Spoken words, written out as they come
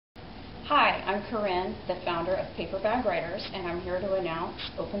Hi, I'm Corinne, the founder of Paper Bag Writers, and I'm here to announce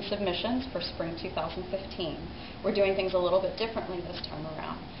open submissions for spring 2015. We're doing things a little bit differently this time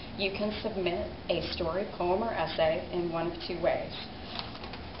around. You can submit a story, poem, or essay in one of two ways.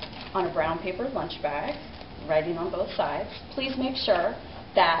 On a brown paper lunch bag, writing on both sides. Please make sure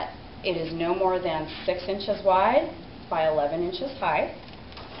that it is no more than 6 inches wide by 11 inches high.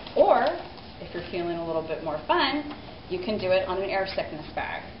 Or, if you're feeling a little bit more fun, you can do it on an air sickness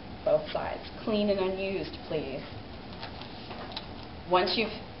bag. Both sides. Clean and unused, please. Once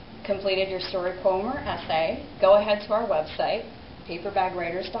you've completed your story, poem, or essay, go ahead to our website,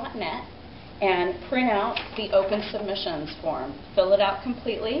 paperbagwriters.net, and print out the open submissions form. Fill it out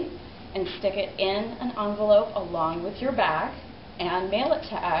completely and stick it in an envelope along with your bag and mail it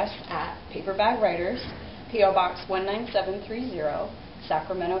to us at Paper Bag Writers, P.O. Box 19730,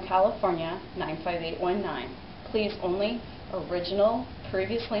 Sacramento, California 95819. Please only original,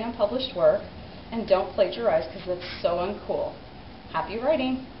 previously unpublished work, and don't plagiarize because that's so uncool. Happy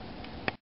writing!